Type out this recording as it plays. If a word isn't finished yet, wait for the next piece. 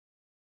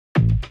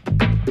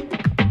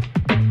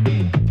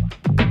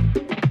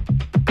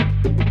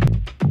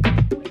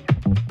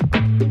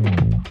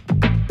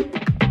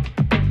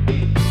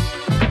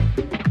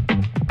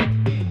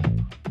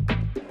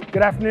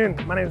Good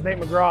afternoon. My name is Nate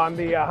McGraw. I'm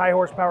the high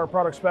horsepower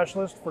product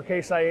specialist for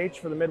Case IH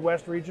for the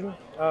Midwest region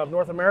of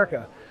North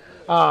America.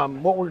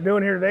 What we're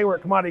doing here today, we're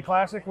at Commodity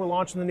Classic. We're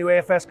launching the new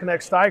AFS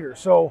Connect Steiger.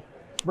 So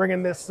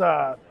bringing this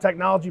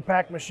technology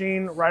packed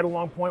machine right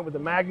along point with the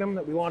Magnum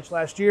that we launched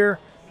last year,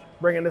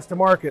 bringing this to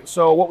market.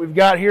 So what we've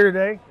got here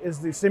today is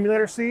the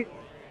simulator seat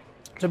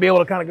to be able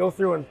to kind of go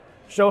through and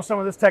show some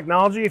of this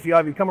technology. If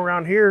you come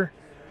around here,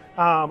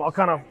 I'll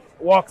kind of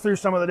walk through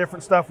some of the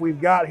different stuff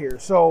we've got here.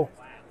 So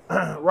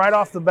right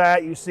off the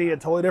bat, you see a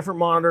totally different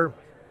monitor,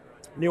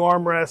 new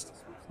armrest,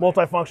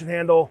 multi-function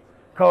handle,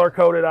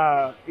 color-coded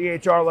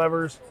EHR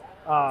levers,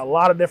 a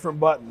lot of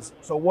different buttons.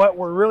 So what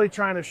we're really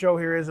trying to show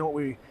here is what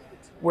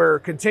we're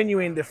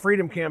continuing the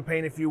freedom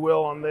campaign, if you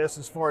will, on this,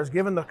 as far as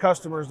giving the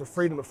customers the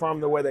freedom to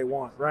farm the way they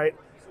want, right?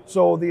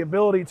 So the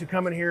ability to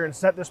come in here and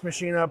set this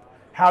machine up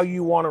how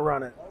you want to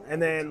run it, and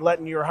then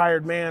letting your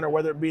hired man, or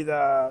whether it be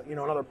the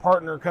another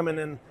partner, come in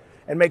and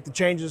make the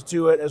changes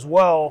to it as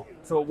well,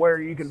 so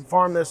where you can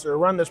farm this or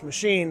run this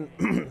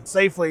machine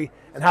safely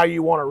and how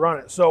you want to run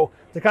it. So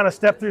to kind of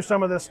step through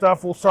some of this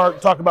stuff, we'll start to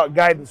talk about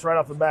guidance right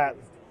off the bat.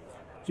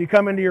 So you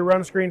come into your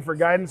run screen for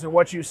guidance, and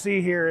what you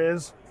see here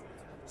is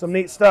some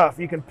neat stuff.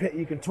 You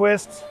can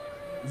twist,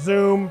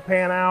 zoom,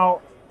 pan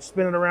out,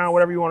 spin it around,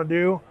 whatever you want to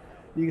do.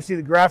 You can see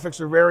the graphics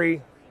are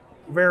very,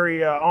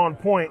 very on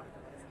point.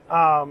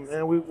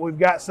 And we've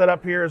got set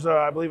up here as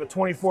I believe a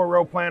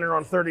 24-row planter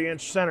on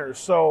 30-inch centers.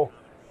 So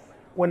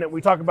when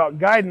we talk about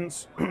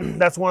guidance,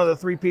 that's one of the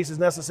three pieces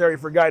necessary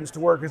for guidance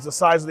to work, is the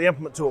size of the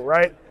implement tool,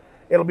 right?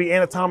 It'll be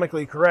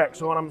anatomically correct.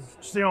 So when I'm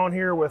sitting on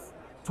here with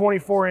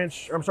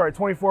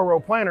 24-row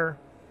planter,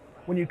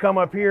 when you come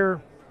up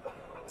here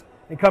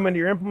and come into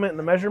your implement and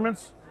the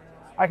measurements,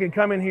 I can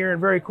come in here and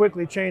very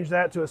quickly change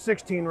that to a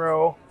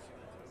 16-row,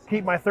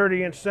 keep my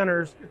 30-inch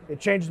centers. It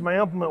changes my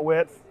implement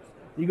width.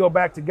 You go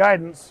back to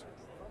guidance.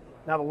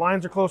 Now the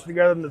lines are closer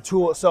together and the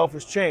tool itself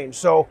has changed.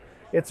 So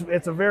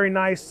it's a very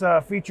nice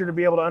feature to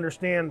be able to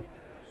understand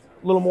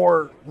a little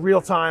more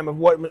real time of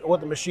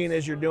what the machine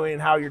is you're doing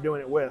and how you're doing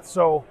it with.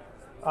 So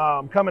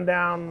coming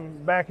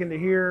down back into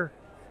here,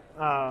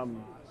 let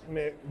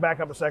me back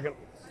up a second.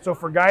 So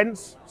for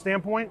guidance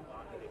standpoint,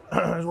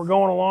 as we're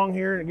going along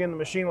here, and again, the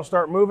machine will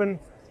start moving.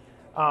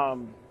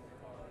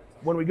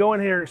 When we go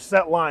in here,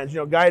 set lines,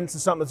 guidance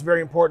is something that's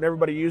very important.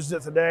 Everybody uses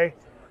it today.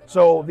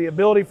 So the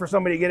ability for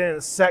somebody to get in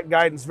and set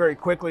guidance very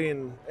quickly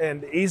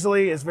and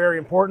easily is very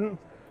important.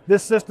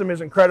 This system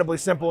is incredibly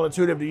simple and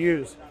intuitive to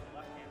use.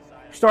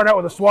 Start out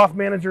with a swath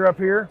manager up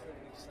here.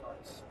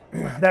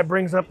 That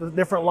brings up the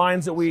different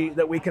lines that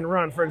we can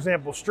run. For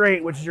example,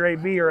 straight, which is your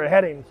AB or a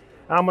heading.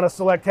 I'm going to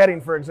select heading,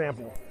 for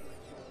example.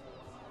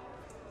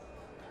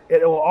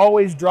 It will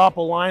always drop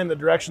a line in the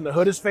direction the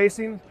hood is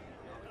facing.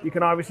 You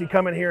can obviously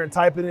come in here and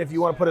type it in if you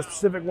want to put a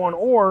specific one,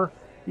 or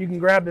you can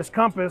grab this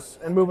compass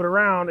and move it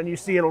around, and you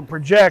see it'll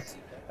project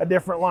a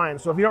different line.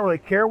 So if you don't really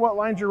care what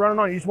lines you're running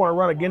on, you just want to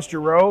run against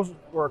your rows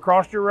or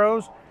across your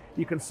rows,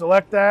 you can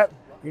select that.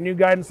 Your new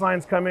guidance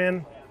lines come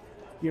in,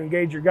 you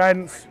engage your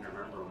guidance,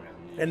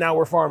 and now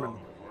we're farming.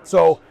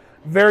 So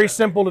very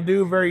simple to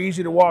do, very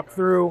easy to walk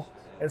through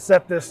and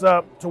set this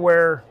up to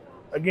where,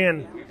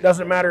 again,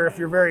 doesn't matter if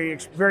you're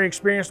very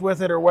experienced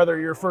with it or whether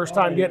you're first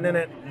time getting in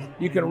it,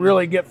 you can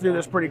really get through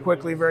this pretty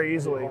quickly, very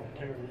easily.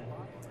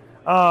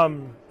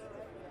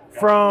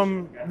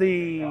 From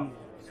the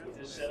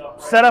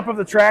setup of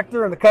the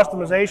tractor and the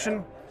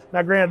customization,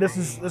 now granted this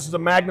is a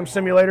Magnum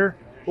simulator,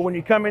 but when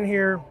you come in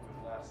here,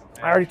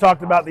 I already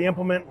talked about the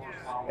implement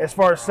as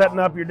far as setting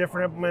up your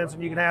different implements,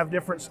 and you can have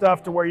different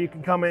stuff to where you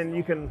can come in,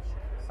 you can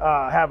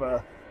have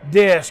a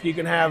disc, you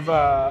can have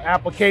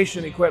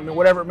application equipment,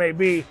 whatever it may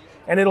be,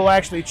 and it'll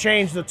actually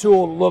change the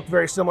tool to look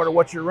very similar to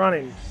what you're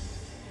running.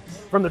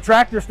 From the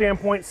tractor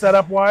standpoint,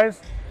 setup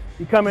wise,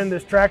 you come in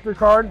this tractor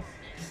card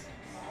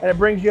and it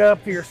brings you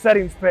up to your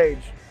settings page.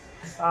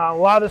 A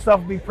lot of this stuff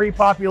will be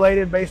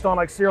pre-populated based on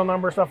like serial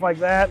number, stuff like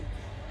that.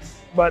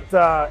 But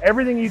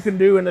everything you can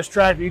do in this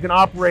tractor, you can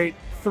operate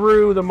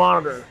through the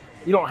monitor.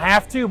 You don't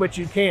have to, but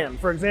you can.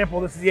 For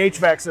example, this is the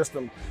HVAC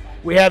system.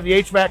 We have the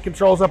HVAC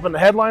controls up in the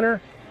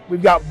headliner.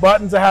 We've got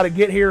buttons of how to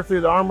get here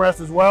through the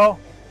armrest as well.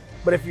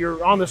 But if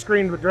you're on the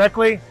screen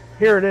directly,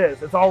 here it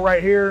is. It's all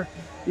right here.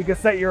 You can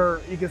set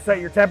your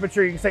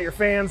temperature, you can set your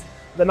fans.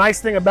 The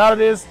nice thing about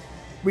it is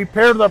we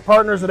paired with our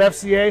partners at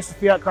FCA, so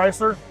Fiat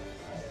Chrysler,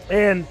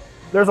 and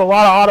there's a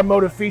lot of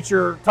automotive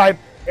feature type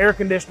air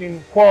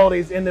conditioning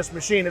qualities in this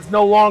machine. It's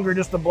no longer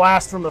just a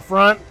blast from the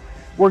front.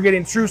 We're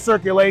getting true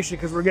circulation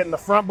because we're getting the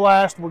front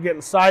blast, we're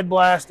getting side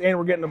blast, and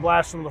we're getting the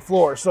blast from the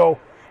floor. So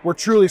we're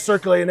truly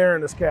circulating air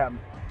in this cab.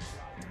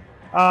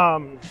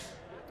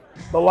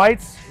 The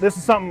lights, this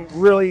is something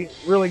really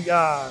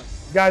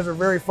guys are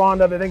very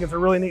fond of. They think it's a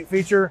really neat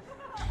feature.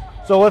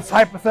 So let's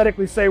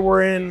hypothetically say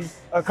we're in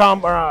a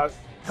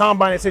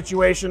combine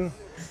situation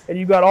and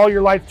you've got all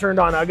your lights turned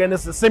on. Now again,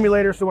 this is a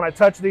simulator, so when I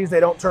touch these, they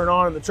don't turn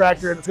on in the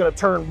tractor. It's going to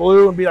turn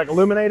blue and be like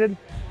illuminated.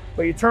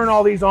 But you turn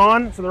all these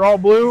on, so they're all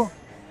blue.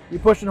 You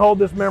push and hold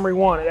this memory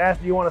 1. It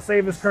asks, do you want to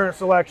save this current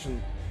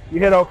selection? You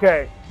hit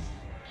OK.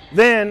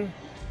 Then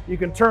you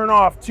can turn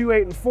off 2,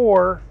 8, and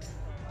 4,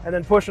 and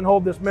then push and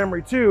hold this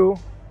memory 2,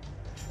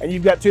 and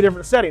you've got 2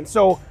 different settings.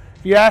 So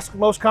if you ask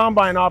most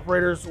combine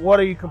operators, what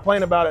do you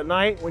complain about at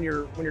night when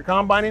you're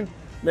combining?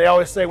 They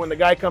always say when the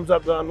guy comes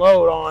up to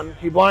unload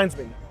he blinds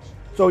me.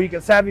 So you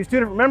can have these 2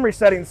 different memory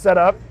settings set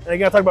up. And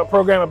again, I talk about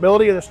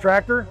programmability of this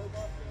tractor.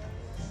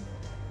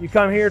 You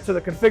come here to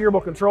the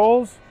configurable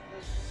controls,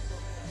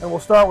 and we'll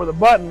start with the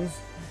buttons.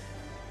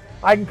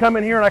 I can come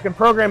in here and I can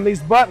program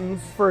these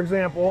buttons, for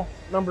example,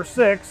 number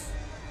 6,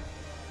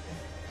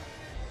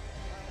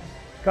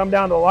 come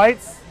down to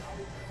lights,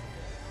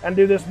 and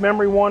do this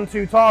memory 1,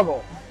 2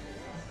 toggle.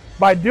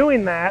 By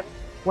doing that,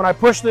 when I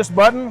push this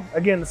button,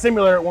 again, the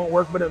simulator it won't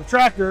work, but in the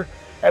tractor,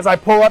 as I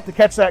pull up to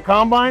catch that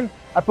combine,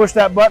 I push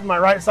that button, my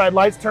right side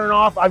lights turn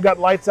off. I've got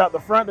lights out the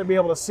front to be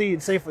able to see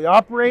and safely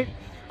operate.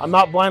 I'm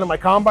not blinding my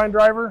combine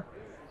driver.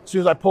 As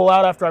soon as I pull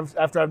out after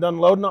I've done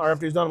loading, or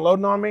after he's done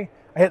loading on me,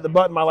 I hit the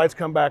button, my lights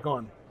come back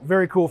on.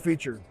 Very cool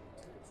feature.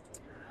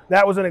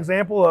 That was an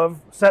example of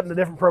setting the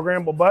different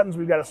programmable buttons.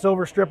 We've got a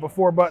silver strip of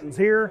 4 buttons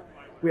here.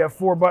 We have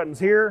 4 buttons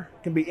here.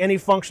 It can be any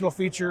functional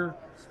feature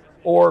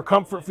or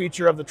comfort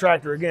feature of the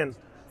tractor. Again,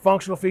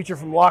 functional feature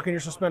from locking your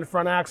suspended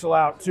front axle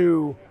out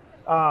to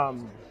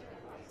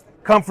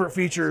comfort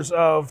features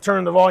of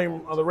turn the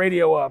volume of the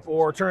radio up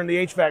or turn the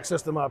HVAC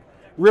system up.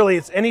 Really,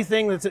 it's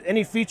anything that's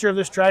any feature of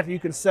this tractor you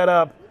can set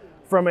up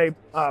from a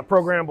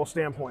programmable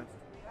standpoint.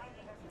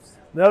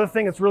 The other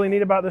thing that's really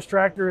neat about this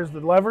tractor is the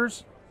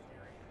levers.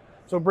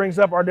 So it brings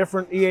up our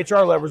different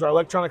EHR levers, our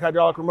electronic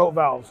hydraulic remote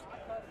valves.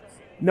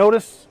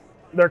 Notice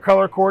they're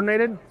color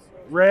coordinated: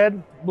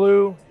 red,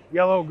 blue,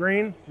 yellow,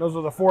 green. Those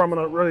are the 4 I'm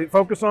going to really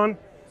focus on.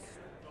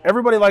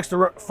 Everybody likes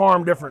to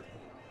farm different.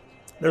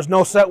 There's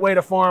no set way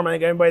to farm. I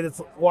think anybody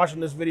that's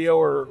watching this video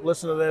or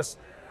listening to this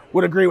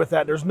would agree with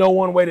that. There's no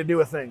one way to do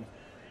a thing.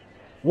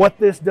 What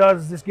this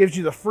does is this gives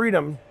you the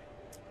freedom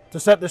to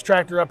set this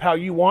tractor up how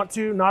you want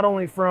to, not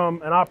only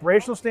from an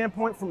operational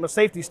standpoint, from a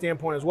safety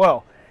standpoint as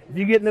well. If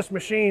you get in this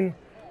machine,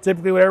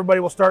 typically what everybody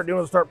will start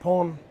doing is start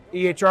pulling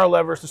EHR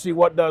levers to see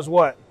what does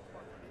what.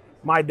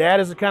 My dad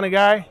is the kind of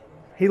guy,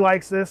 he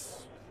likes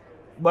this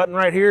button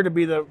right here to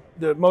be the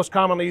most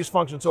commonly used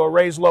function. So a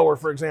raise lower,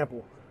 for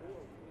example.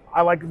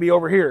 I like to be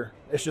over here.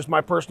 It's just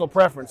my personal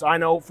preference. I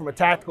know from a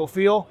tactical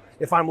feel,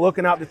 if I'm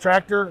looking out the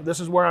tractor, this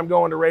is where I'm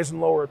going to raise and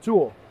lower a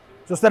tool.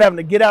 So instead of having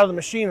to get out of the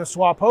machine and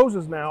swap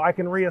hoses now, I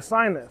can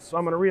reassign this. So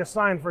I'm going to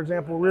reassign, for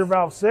example, rear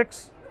valve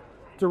 6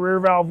 to rear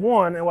valve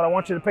 1. And what I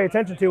want you to pay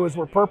attention to is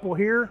we're purple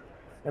here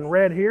and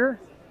red here.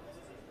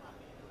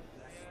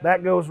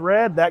 That goes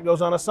red, that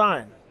goes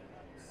unassigned.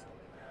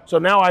 So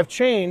now I've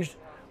changed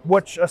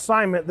which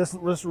assignment this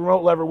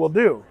remote lever will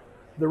do.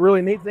 The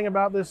really neat thing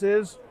about this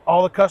is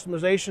all the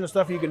customization and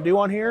stuff you can do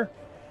on here.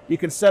 You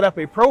can set up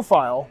a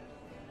profile.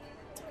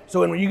 So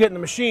when you get in the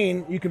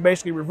machine, you can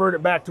basically revert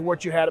it back to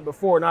what you had it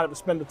before, not have to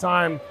spend the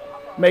time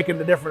making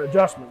the different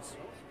adjustments.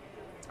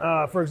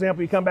 For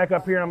example, you come back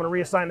up here, and I'm going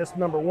to reassign this to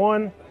number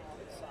 1.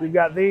 We've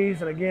got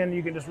these, and again,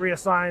 you can just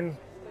reassign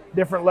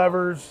different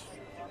levers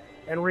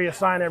and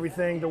reassign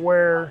everything to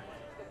where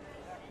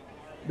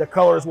the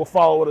colors will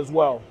follow it as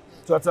well.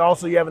 So it's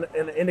also, you have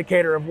an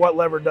indicator of what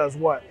lever does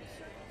what.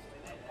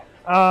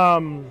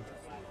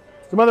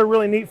 Some other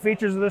really neat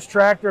features of this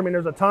tractor, I mean,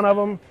 there's a ton of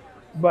them,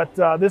 but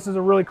this is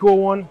a really cool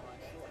one.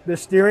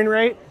 This steering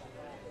rate.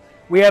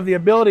 We have the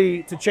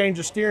ability to change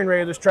the steering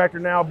rate of this tractor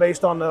now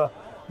based on the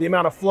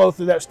amount of flow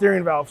through that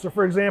steering valve. So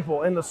for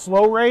example, in the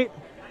slow rate,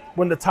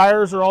 when the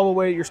tires are all the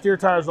way, your steer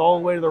tires are all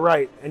the way to the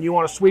right, and you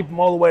want to sweep them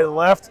all the way to the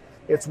left,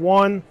 it's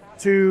 1,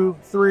 2,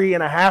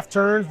 3.5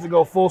 turns to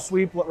go full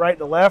sweep right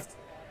to left.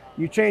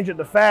 You change it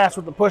to fast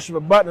with the push of a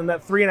button, and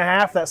that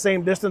 3.5, that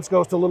same distance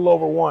goes to a little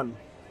over 1.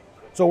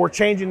 So we're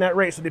changing that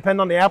rate. So depending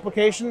on the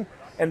application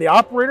and the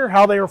operator,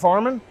 how they are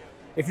farming,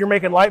 if you're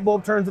making light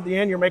bulb turns at the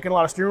end, you're making a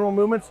lot of steering wheel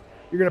movements,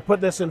 you're going to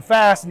put this in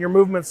fast, and your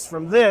movements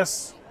from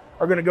this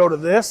are going to go to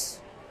this.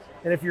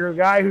 And if you're a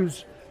guy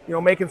who's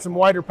making some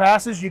wider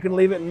passes, you can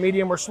leave it in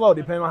medium or slow,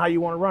 depending on how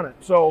you want to run it.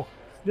 So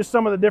just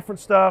some of the different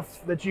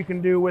stuff that you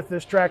can do with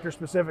this tractor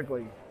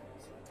specifically.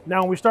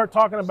 Now, when we start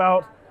talking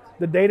about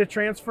the data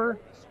transfer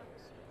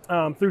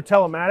through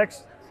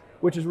telematics,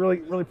 which is really,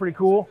 really pretty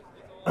cool.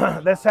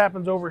 This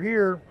happens over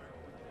here,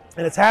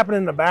 and it's happening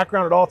in the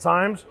background at all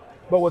times.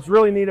 But what's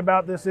really neat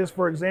about this is,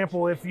 for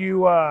example, if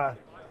you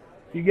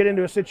get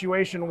into a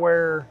situation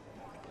where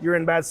you're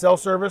in bad cell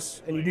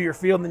service and you do your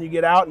field and then you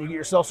get out and you get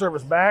your cell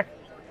service back,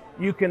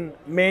 you can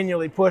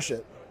manually push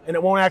it. And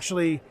it won't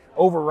actually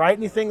overwrite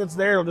anything that's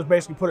there. It'll just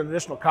basically put an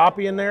additional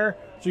copy in there.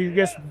 So you're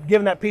just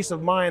giving that peace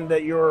of mind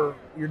that your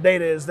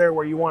data is there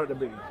where you want it to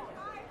be.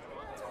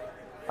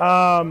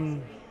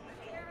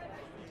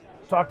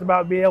 Talked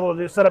about being able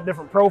to set up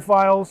different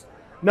profiles.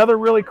 Another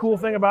really cool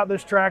thing about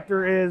this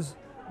tractor is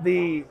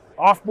the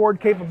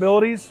off-board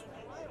capabilities.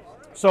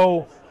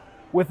 So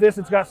with this,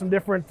 it's got some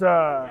different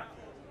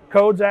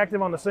codes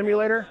active on the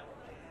simulator.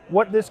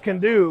 What this can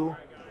do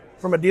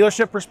from a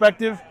dealership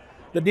perspective,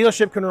 the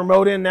dealership can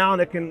remote in now,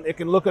 and it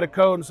can look at a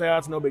code and say, oh,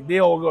 it's no big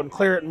deal, we'll go ahead and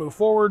clear it and move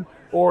forward.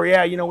 Or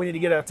yeah, you know, we need to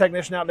get a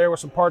technician out there with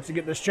some parts to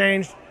get this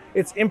changed.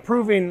 It's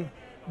improving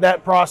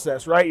that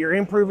process, right? You're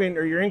improving,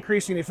 or you're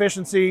increasing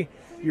efficiency,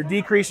 you're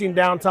decreasing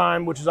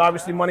downtime, which is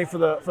obviously money for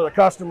the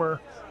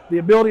customer. The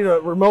ability to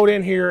remote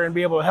in here and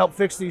be able to help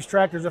fix these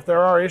tractors if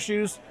there are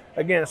issues,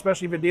 again,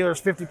 especially if a dealer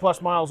is 50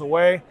 plus miles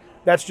away,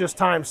 that's just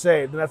time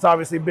saved, and that's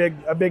obviously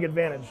a big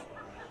advantage.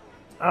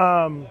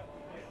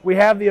 We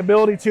have the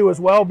ability to, as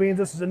well, being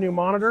this is a new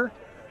monitor,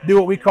 do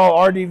what we call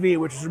RDV,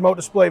 which is remote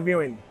display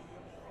viewing.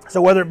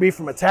 So whether it be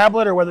from a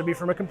tablet or whether it be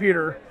from a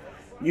computer,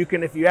 you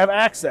can, if you have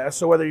access,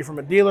 so whether you're from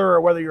a dealer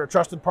or whether you're a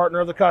trusted partner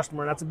of the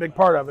customer, and that's a big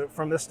part of it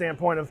from this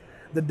standpoint of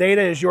the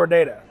data is your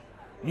data.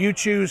 You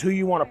choose who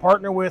you want to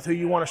partner with, who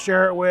you want to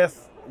share it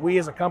with. We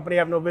as a company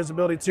have no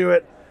visibility to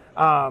it.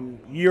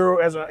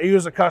 You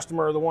as a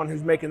customer are the one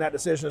who's making that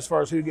decision as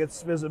far as who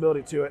gets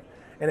visibility to it.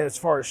 And as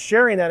far as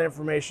sharing that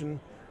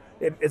information,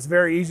 it's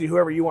very easy,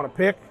 whoever you want to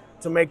pick,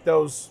 to make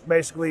those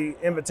basically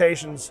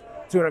invitations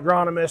to an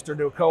agronomist or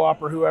to a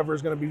co-op or whoever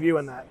is going to be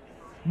viewing that.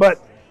 But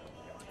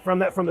from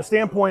the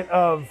standpoint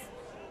of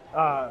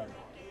the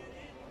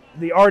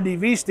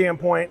RDV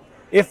standpoint,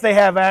 if they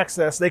have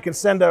access, they can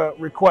send a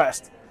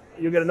request.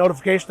 You'll get a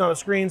notification on the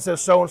screen that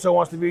says so-and-so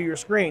wants to view your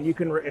screen. You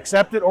can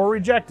accept it or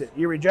reject it.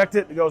 You reject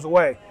it, it goes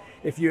away.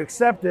 If you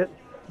accept it,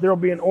 there will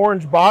be an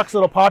orange box that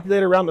will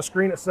populate around the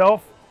screen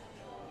itself.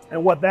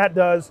 And what that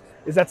does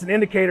is that's an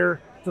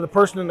indicator to the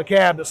person in the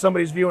cab that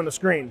somebody's viewing the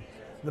screen.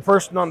 The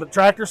person on the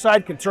tractor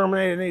side can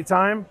terminate at any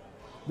time.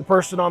 The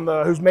person on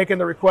who's making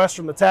the request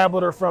from the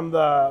tablet or from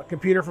the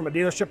computer from a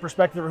dealership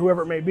perspective or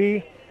whoever it may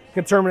be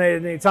can terminate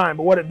at any time.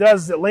 But what it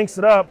does is it links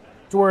it up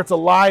to where it's a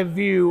live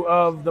view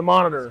of the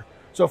monitor.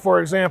 So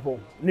for example,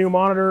 new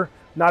monitor,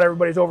 not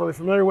everybody's overly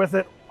familiar with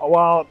it,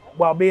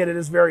 while be it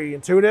is very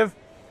intuitive.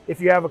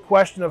 If you have a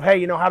question of, hey,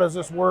 you know, how does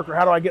this work or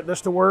how do I get this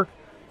to work,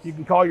 you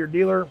can call your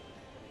dealer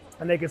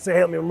and they can say,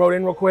 hey, let me remote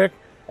in real quick.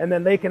 And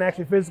then they can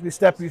actually physically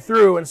step you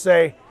through and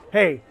say,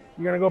 hey,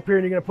 you're going to go up here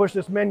and you're going to push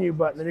this menu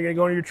button, and you're going to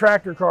go into your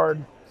tractor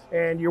card,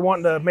 and you're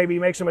wanting to maybe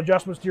make some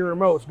adjustments to your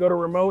remotes. Go to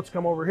remotes,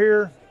 come over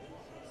here,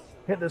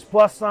 hit this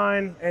plus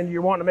sign, and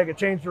you're wanting to make a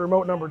change to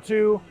remote number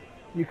 2.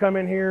 You come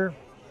in here,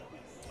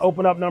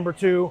 open up number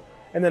 2,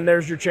 and then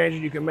there's your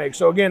changes you can make.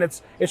 So again,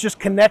 it's just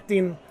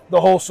connecting the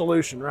whole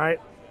solution, right?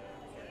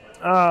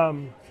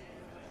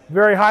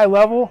 Very high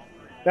level.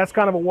 That's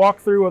kind of a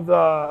walkthrough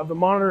of the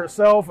monitor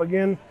itself.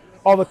 Again,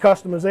 all the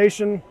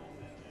customization.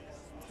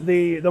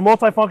 The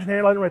multifunction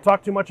handle I didn't really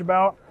talk too much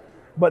about,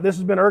 but this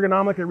has been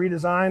ergonomically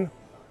redesigned,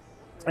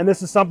 and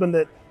this is something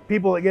that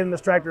people that get in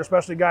this tractor,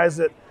 especially guys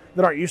that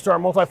aren't used to our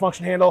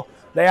multifunction handle,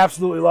 they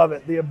absolutely love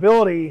it. The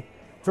ability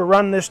to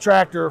run this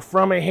tractor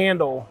from a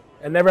handle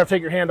and never have to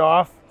take your hand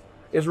off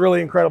is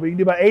really incredible. You can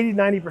do about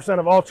 80–90%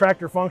 of all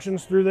tractor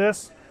functions through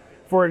this.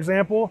 For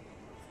example,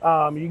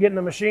 you get in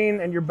the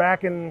machine and you're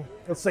backing,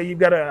 let's say you've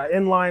got an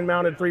inline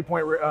mounted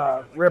 3-point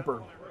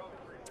ripper,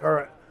 or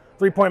a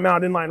 3-point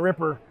mounted inline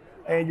ripper,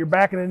 and you're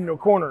backing it into a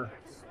corner.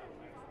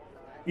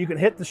 You can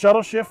hit the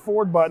shuttle shift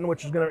forward button,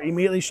 which is going to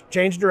immediately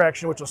change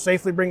direction, which will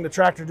safely bring the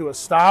tractor to a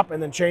stop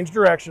and then change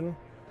direction.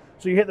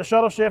 So you hit the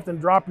shuttle shift and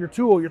drop your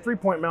tool, your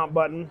 3-point mount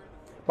button.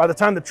 By the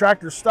time the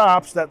tractor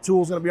stops, that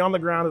tool is going to be on the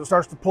ground. As it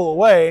starts to pull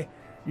away,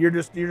 you're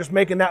just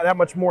making that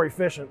much more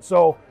efficient.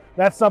 So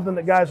that's something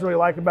that guys really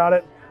like about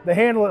it. The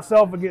handle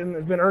itself, again,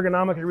 has been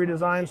ergonomically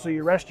redesigned. So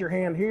you rest your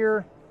hand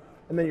here,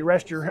 and then you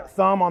rest your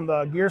thumb on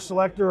the gear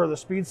selector or the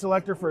speed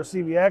selector for a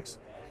CVX.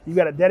 You've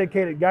got a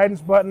dedicated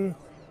guidance button,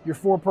 your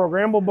 4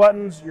 programmable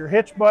buttons, your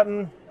hitch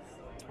button,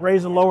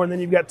 raise and lower, and then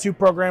you've got 2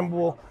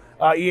 programmable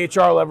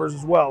EHR levers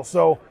as well.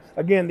 So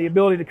again, the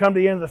ability to come to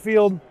the end of the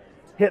field,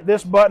 hit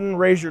this button,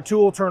 raise your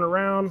tool, turn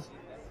around,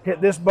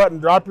 hit this button,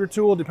 drop your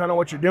tool, depending on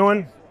what you're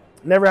doing.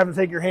 Never having to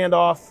take your hand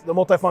off the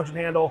multifunction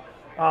handle.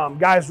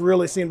 Guys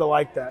really seem to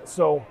like that.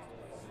 So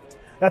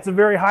that's a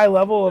very high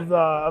level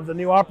of the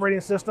new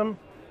operating system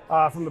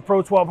from the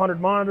Pro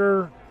 1200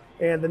 monitor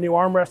and the new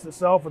armrest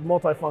itself with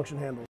multifunction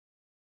handles.